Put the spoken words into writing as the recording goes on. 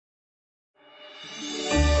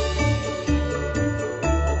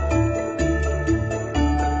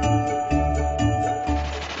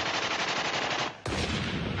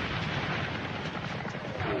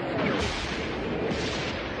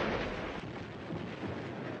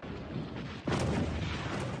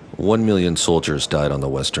1 million soldiers died on the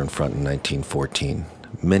Western Front in 1914,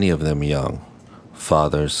 many of them young,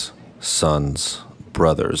 fathers, sons,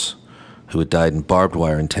 brothers, who had died in barbed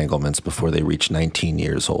wire entanglements before they reached 19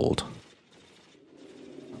 years old.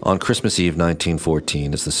 On Christmas Eve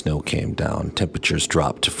 1914, as the snow came down, temperatures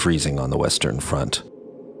dropped to freezing on the Western Front.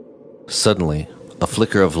 Suddenly, a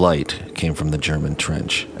flicker of light came from the German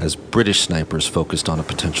trench. As British snipers focused on a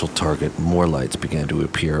potential target, more lights began to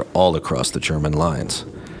appear all across the German lines.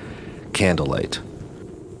 Candlelight.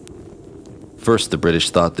 First, the British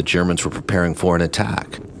thought the Germans were preparing for an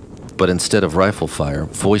attack, but instead of rifle fire,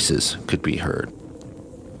 voices could be heard.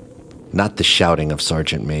 Not the shouting of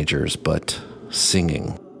sergeant majors, but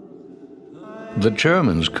singing. The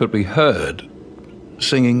Germans could be heard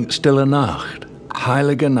singing Stille Nacht,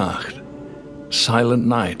 Heilige Nacht, Silent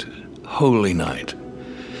Night, Holy Night.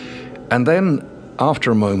 And then,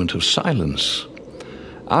 after a moment of silence,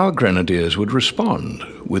 our grenadiers would respond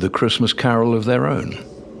with a Christmas carol of their own.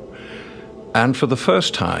 And for the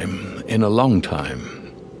first time in a long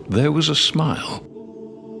time, there was a smile.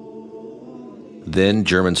 Then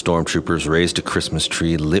German stormtroopers raised a Christmas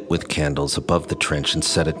tree lit with candles above the trench and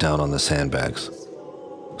set it down on the sandbags.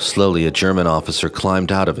 Slowly, a German officer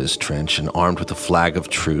climbed out of his trench and, armed with a flag of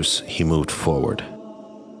truce, he moved forward.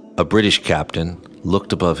 A British captain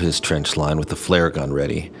looked above his trench line with a flare gun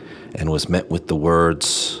ready and was met with the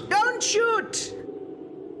words, "Don't shoot!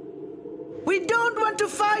 We don't want to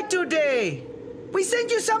fight today! We sent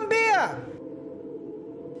you some beer!"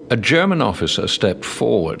 A German officer stepped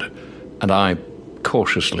forward, and I,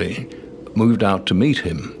 cautiously, moved out to meet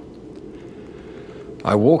him.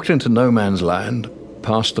 I walked into no man's land,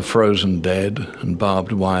 past the frozen dead and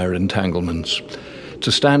barbed wire entanglements,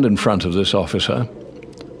 to stand in front of this officer,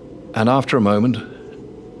 and after a moment,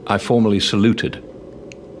 I formally saluted.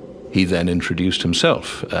 He then introduced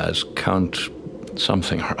himself as Count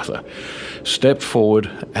something or other, stepped forward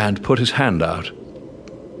and put his hand out.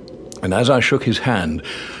 And as I shook his hand,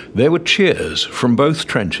 there were cheers from both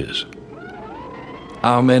trenches.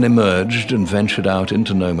 Our men emerged and ventured out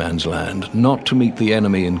into no man's land, not to meet the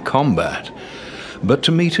enemy in combat, but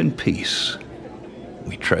to meet in peace.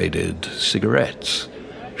 We traded cigarettes,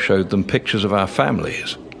 showed them pictures of our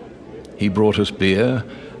families. He brought us beer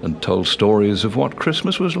and told stories of what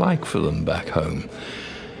Christmas was like for them back home.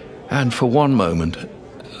 And for one moment,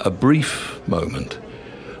 a brief moment,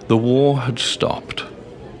 the war had stopped.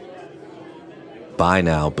 By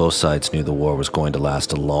now, both sides knew the war was going to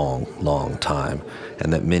last a long, long time,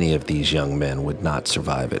 and that many of these young men would not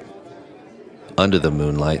survive it. Under the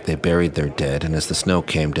moonlight, they buried their dead, and as the snow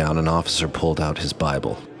came down, an officer pulled out his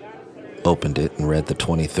Bible, opened it, and read the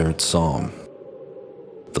 23rd Psalm.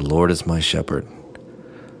 "The Lord is my shepherd.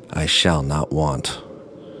 I shall not want.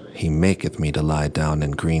 He maketh me to lie down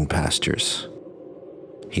in green pastures.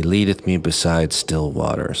 He leadeth me beside still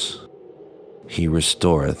waters. He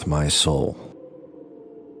restoreth my soul."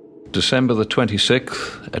 December the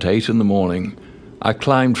 26th, at 8 in the morning, I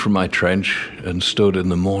climbed from my trench and stood in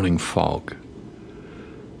the morning fog.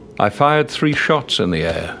 I fired 3 shots in the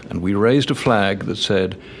air, and we raised a flag that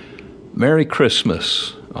said, "Merry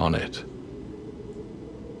Christmas," on it.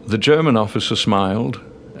 The German officer smiled,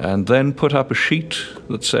 and then put up a sheet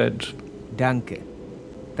that said, Danke.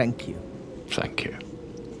 Thank you. "Thank you."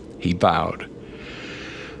 He bowed,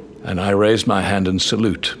 and I raised my hand in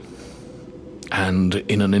salute. And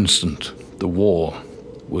in an instant, the war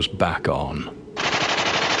was back on.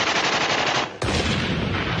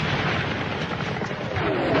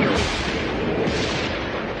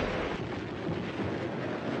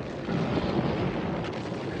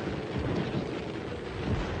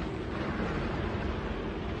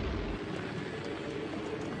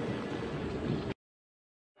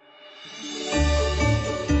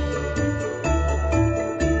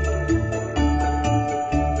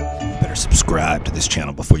 Subscribe to this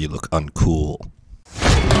channel before you look uncool.